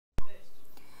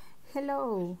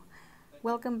Hello,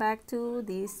 welcome back to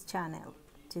this channel.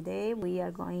 Today we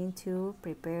are going to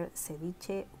prepare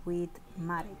ceviche with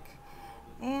Marek,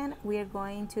 and we are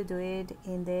going to do it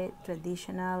in the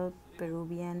traditional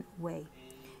Peruvian way.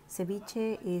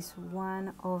 Ceviche is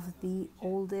one of the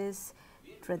oldest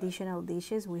traditional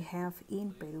dishes we have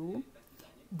in Peru.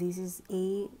 This is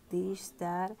a dish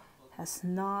that has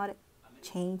not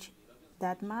changed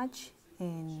that much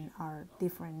in our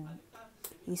different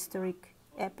historic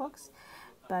epochs,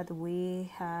 but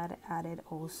we had added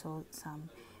also some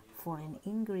foreign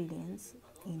ingredients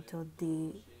into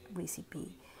the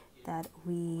recipe that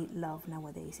we love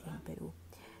nowadays in Peru.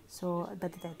 So,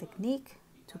 but the technique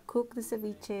to cook the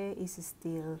ceviche is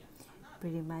still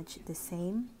pretty much the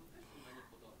same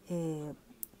to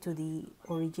the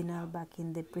original back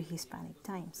in the pre-Hispanic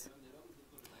times.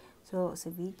 So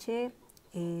ceviche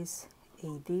is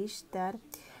a dish that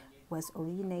was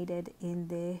originated in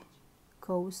the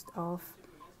coast of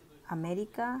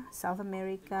America, South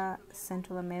America,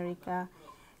 Central America,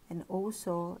 and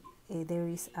also there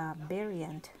is a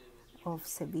variant of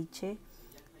ceviche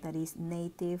that is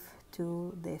native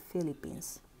to the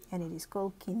Philippines, and it is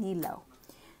called kinilaw.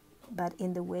 But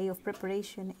in the way of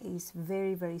preparation is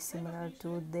very similar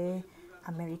to the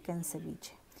American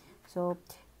ceviche. So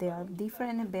there are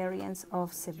different variants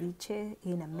of ceviche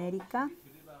in America.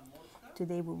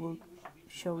 Today we will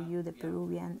show you the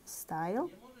Peruvian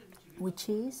style, which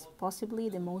is possibly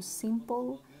the most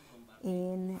simple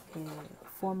in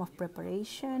form of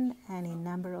preparation and in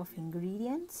number of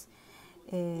ingredients,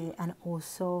 and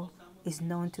also is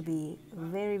known to be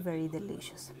very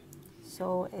delicious.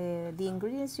 So the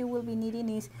ingredients you will be needing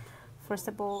is, first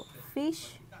of all,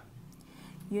 fish.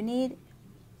 You need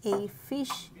a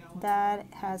fish that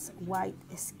has white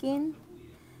skin,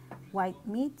 white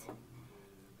meat.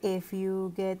 If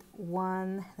you get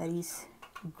one that is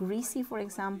greasy, for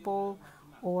example,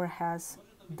 or has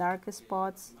dark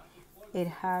spots, it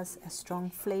has a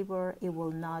strong flavor. It will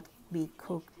not be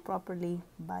cooked properly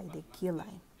by the key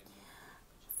line.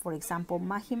 For example,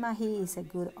 mahi-mahi is a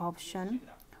good option,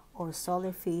 or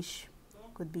solid fish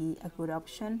could be a good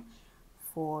option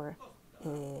for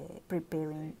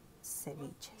preparing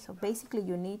ceviche. So basically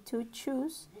you need to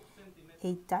choose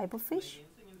a type of fish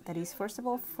that is, first of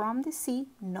all, from the sea,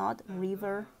 not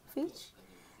river fish,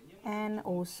 and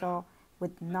also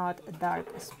with not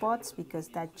dark spots, because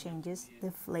that changes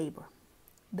the flavor.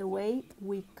 The way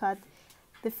we cut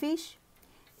the fish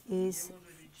is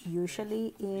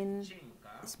usually in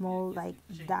small, like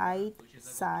diced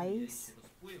size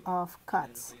of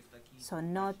cuts. So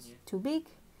not too big,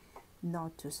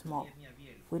 not too small.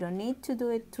 We don't need to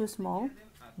do it too small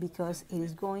because it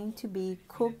is going to be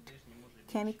cooked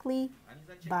chemically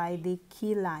by the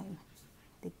key lime.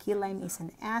 The key lime is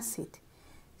an acid,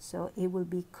 so it will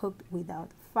be cooked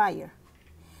without fire.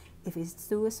 If it's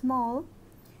too small,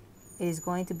 it is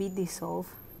going to be dissolved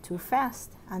too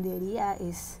fast, and the idea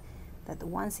is that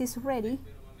once it's ready,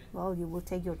 well, you will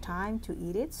take your time to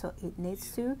eat it, so it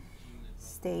needs to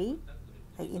stay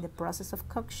in the process of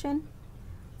cooking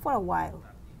for a while.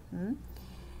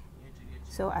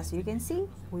 So as you can see,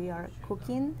 we are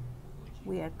cutting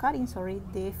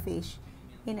the fish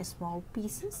in small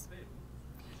pieces,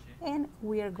 and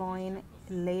we are going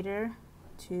later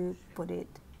to put it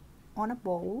on a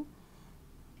bowl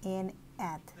and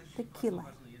add the key lime.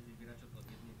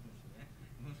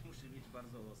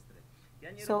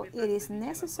 So it is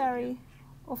necessary,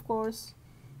 of course,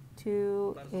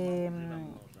 to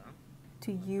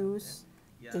use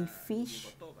a fish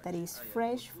that is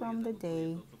fresh from the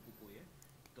day.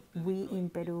 We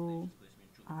in Peru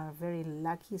are very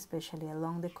lucky, especially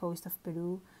along the coast of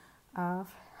Peru, of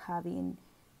having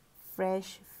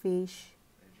fresh fish,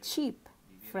 cheap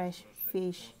fresh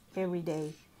fish every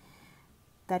day.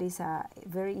 That is a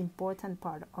very important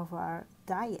part of our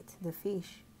diet, the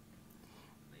fish.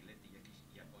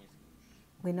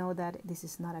 We know that this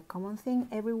is not a common thing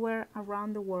everywhere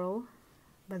around the world,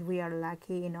 but we are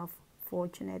lucky enough,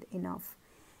 fortunate enough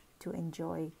to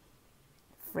enjoy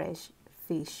fresh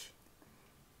fish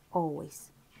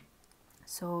always.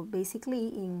 So basically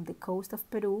in the coast of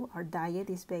Peru, our diet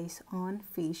is based on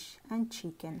fish and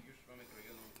chicken.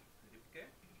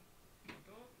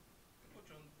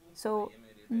 So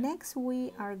next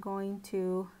we are going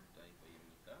to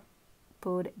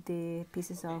put the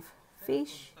pieces of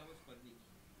fish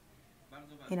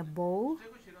in a bowl.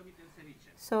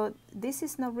 So this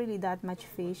is not really that much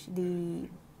fish. The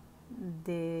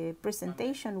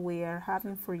presentation we are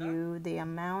having for you, the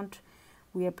amount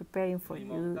we are preparing for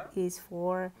you, is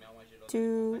for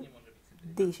two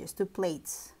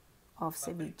plates of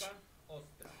ceviche.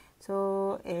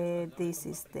 So this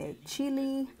is the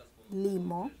chili,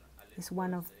 Limo is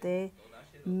one of the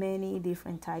many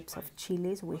different types of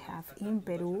chilies we have in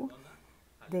Peru.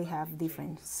 They have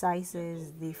different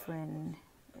sizes, different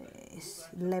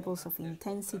levels of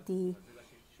intensity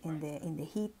in the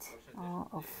heat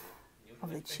of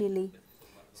the chili.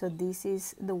 So this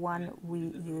is the one we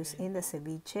use in the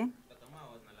ceviche.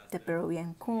 The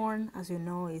Peruvian corn, as you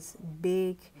know, is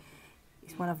big.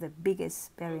 It's one of the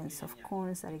biggest variants of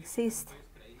corns that exist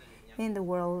in the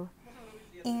world.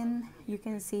 And you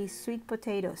can see sweet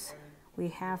potatoes. We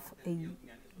have a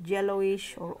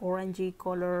yellowish or orangey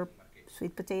color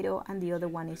sweet potato, and the other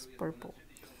one is purple.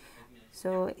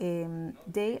 So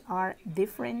they are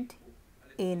different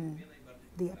in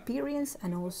the appearance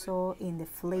and also in the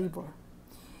flavor.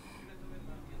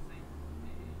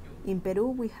 In Peru,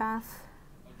 we have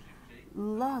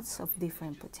lots of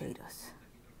different potatoes.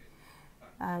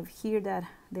 I've heard that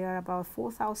there are about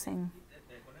 4,000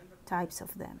 types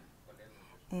of them,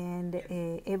 and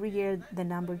every year the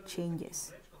number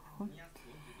changes.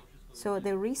 So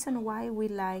the reason why we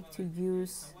like to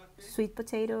use sweet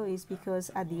potato is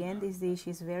because at the end this dish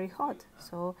is very hot,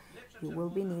 so you will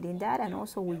be needing that. And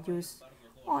also we use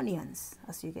onions,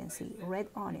 as you can see, red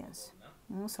onions.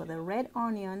 So the red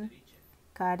onion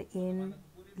cut in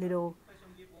little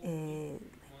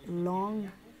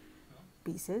long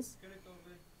pieces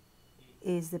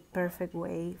is the perfect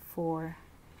way for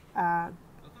a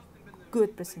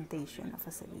good presentation of a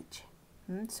ceviche.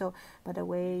 So, by the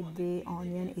way, the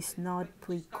onion is not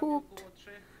pre-cooked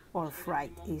or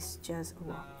fried, it's just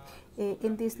raw.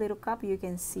 In this little cup you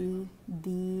can see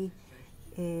the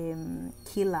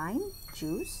key lime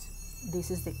juice. This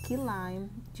is the key lime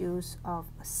juice of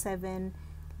 7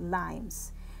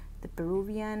 limes. The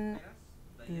Peruvian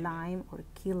lime or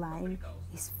key lime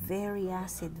is very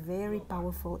acid, very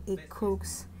powerful. It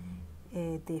cooks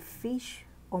the fish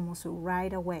almost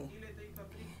right away.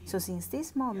 So since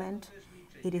this moment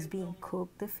it is being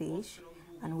cooked, the fish,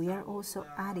 and we are also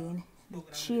adding the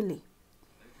chili,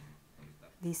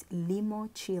 this limo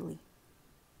chili.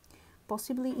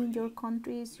 Possibly in your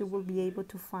countries you will be able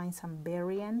to find some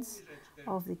variants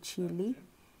of the chili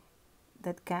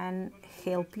that can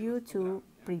help you to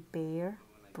prepare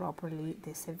properly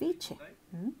the ceviche.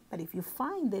 But if you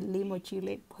find the limo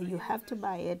chili, well, you have to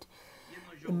buy it.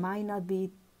 It might not be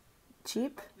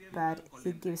cheap, but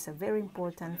it gives a very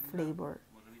important flavor,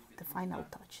 the final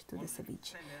touch to the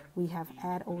ceviche. We have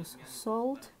added also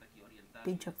salt,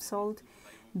 pinch of salt.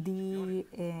 The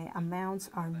amounts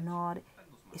are not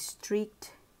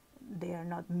strict, they are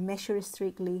not measured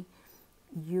strictly.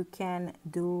 You can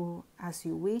do as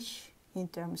you wish in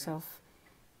terms of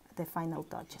the final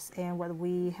touches. And what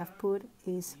we have put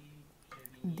is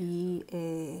the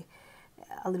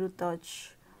a little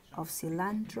touch of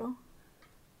cilantro,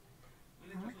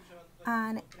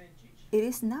 and it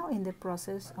is now in the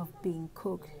process of being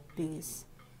cooked, this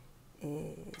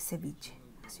ceviche.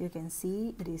 As you can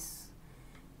see, it is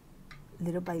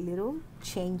little by little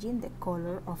changing the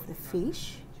color of the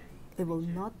fish. It will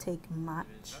not take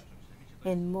much.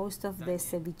 In most of the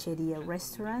cevicheria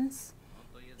restaurants,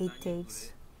 it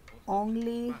takes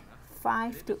only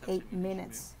 5 to 8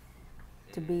 minutes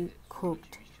to be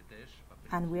cooked,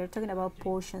 and we are talking about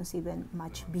portions even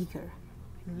much bigger.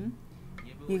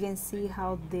 You can see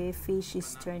how the fish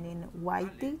is turning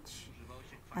whitish,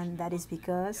 and that is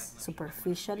because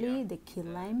superficially the key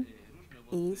lime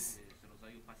is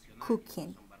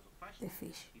cooking the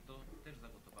fish.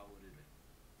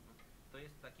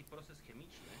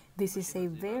 This is a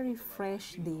very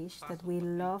fresh dish that we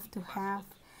love to have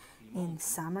in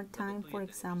summertime. For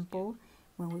example,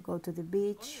 when we go to the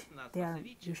beach, there are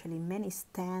usually many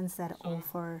stands that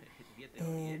offer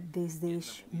this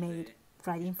dish made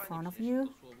right in front of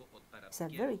you. It's a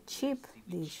very cheap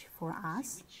dish for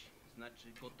us,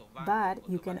 but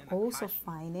you can also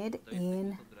find it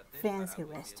in fancy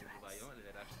restaurants.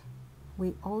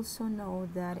 We also know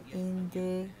that in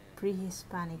the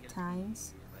pre-Hispanic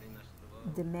times,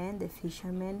 the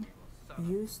fishermen,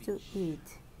 used to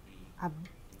eat a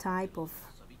type of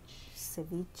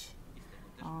ceviche,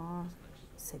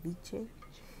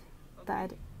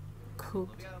 but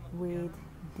cooked with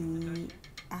the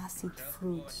acid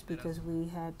fruits, because we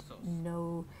had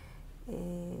no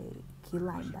key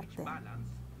lime back then.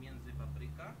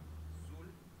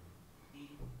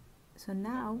 So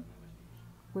now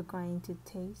we're going to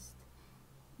taste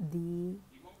the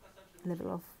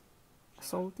level of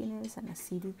saltiness and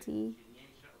acidity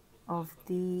of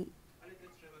the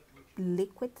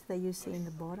liquid that you see in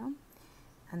the bottom,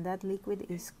 and that liquid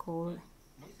is called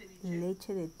leche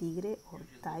de tigre, or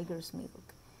tiger's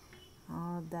milk.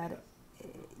 That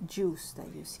juice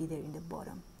that you see there in the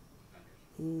bottom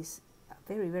is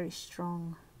very, very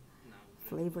strong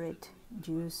flavored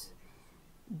juice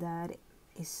that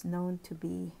is known to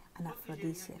be an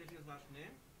aphrodisiac.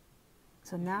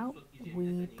 So now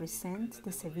we present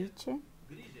the ceviche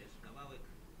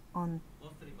on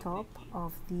top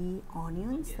of the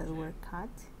onions that were cut,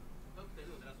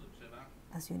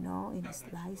 as you know, in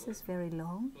slices, very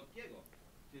long,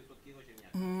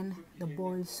 and the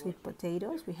boiled sweet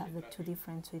potatoes. We have the two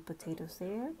different sweet potatoes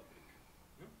there,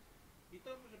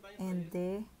 and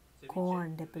the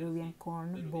corn, the Peruvian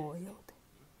corn boiled.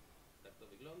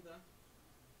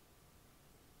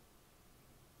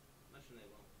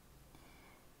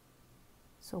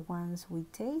 So once we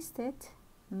taste it,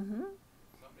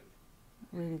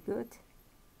 really good.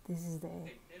 This is the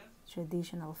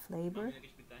traditional flavor.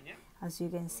 As you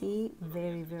can see,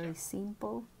 very, very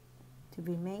simple to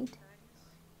be made.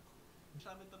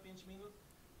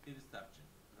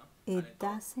 It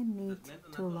doesn't need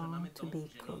too long to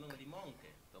be cooked.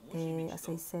 As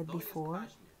I said before,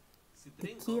 the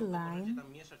key line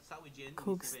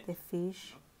cooks the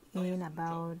fish in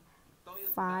about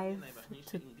 5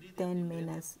 to 10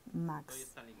 minutes max.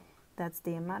 That's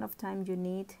the amount of time you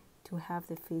need to have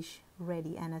the fish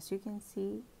ready. And as you can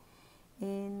see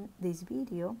in this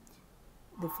video,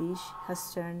 the fish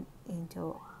has turned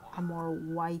into a more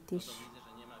whitish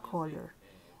color.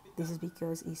 This is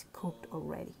because it's cooked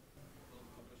already.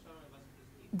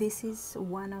 This is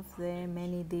one of the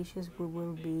many dishes we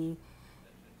will be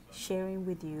sharing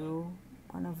with you,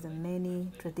 one of the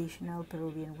many traditional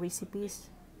Peruvian recipes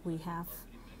we have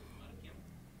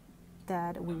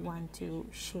that we want to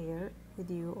share with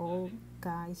you all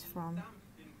guys from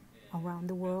around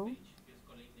the world.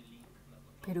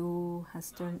 Peru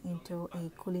has turned into a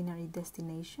culinary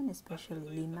destination, especially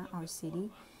Lima, our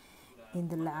city, in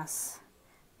the last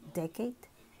decade.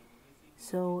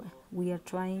 So we are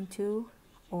trying to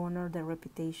honor the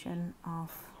reputation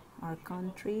of our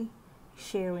country,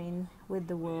 sharing with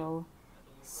the world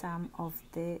some of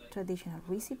the traditional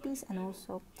recipes, and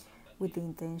also with the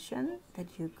intention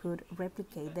that you could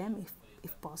replicate them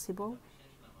if possible,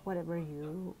 whatever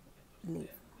you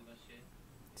live.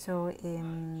 So,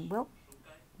 well,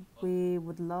 we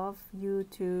would love you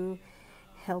to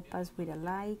help us with a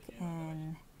like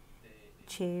and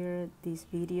share this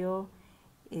video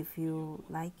if you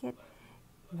like it.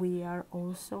 We are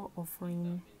also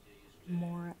offering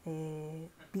more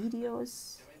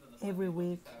videos every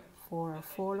week for our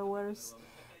followers,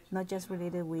 not just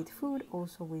related with food,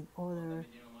 also with other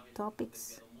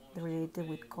topics related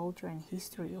with culture and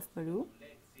history of Peru.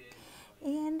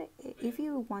 And if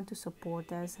you want to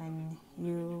support us and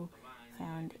you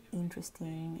found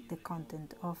interesting the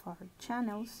content of our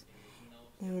channels,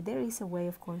 there is a way,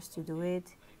 of course, to do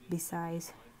it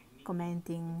besides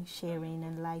commenting, sharing,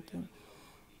 and liking.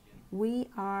 We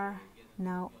are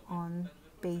now on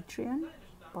Patreon.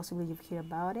 Possibly you've heard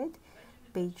about it.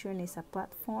 Patreon is a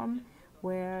platform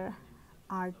where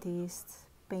artists,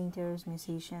 painters,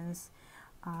 musicians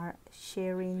are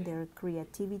sharing their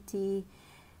creativity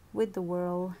with the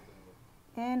world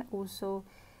and also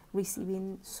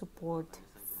receiving support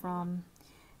from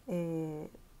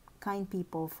kind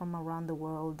people from around the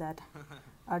world that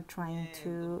are trying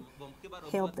to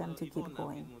help them to keep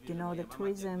going. You know, the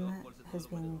tourism has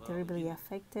been terribly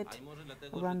affected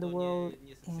around the world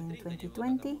in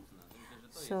 2020.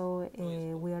 So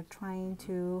we are trying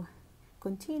to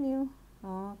continue,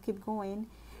 keep going,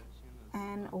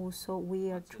 and also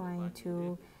we are trying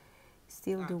to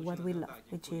still do what we love,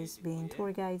 which is being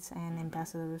tour guides and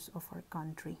ambassadors of our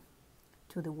country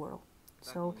to the world.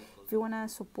 So if you want to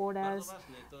support us,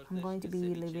 I'm going to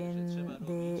be leaving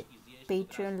the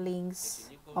Patreon links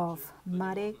of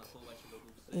Marek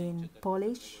in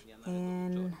Polish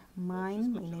and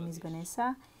mine, my name is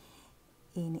Vanessa,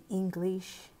 in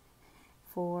English,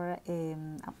 for a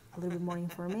little bit more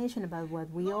information about what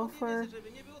we offer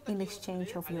in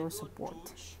exchange of your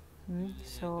support.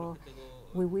 So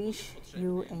we wish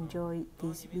you enjoy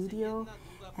this video,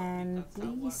 and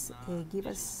please give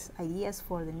us ideas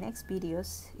for the next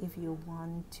videos if you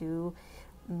want to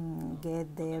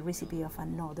get the recipe of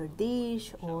another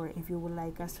dish, or if you would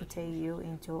like us to take you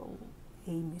into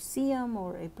a museum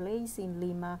or a place in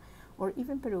Lima or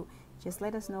even Peru. Just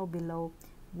let us know below.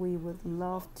 We would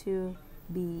love to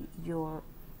be your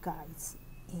guides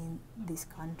in this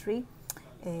country.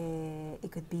 It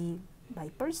could be by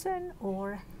person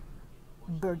or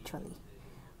virtually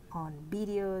on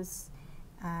videos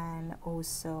and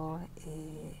also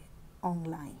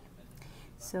online.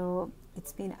 So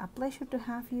it's been a pleasure to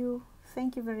have you.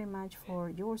 Thank you very much for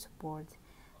your support,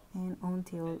 and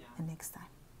until the next time,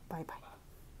 bye bye.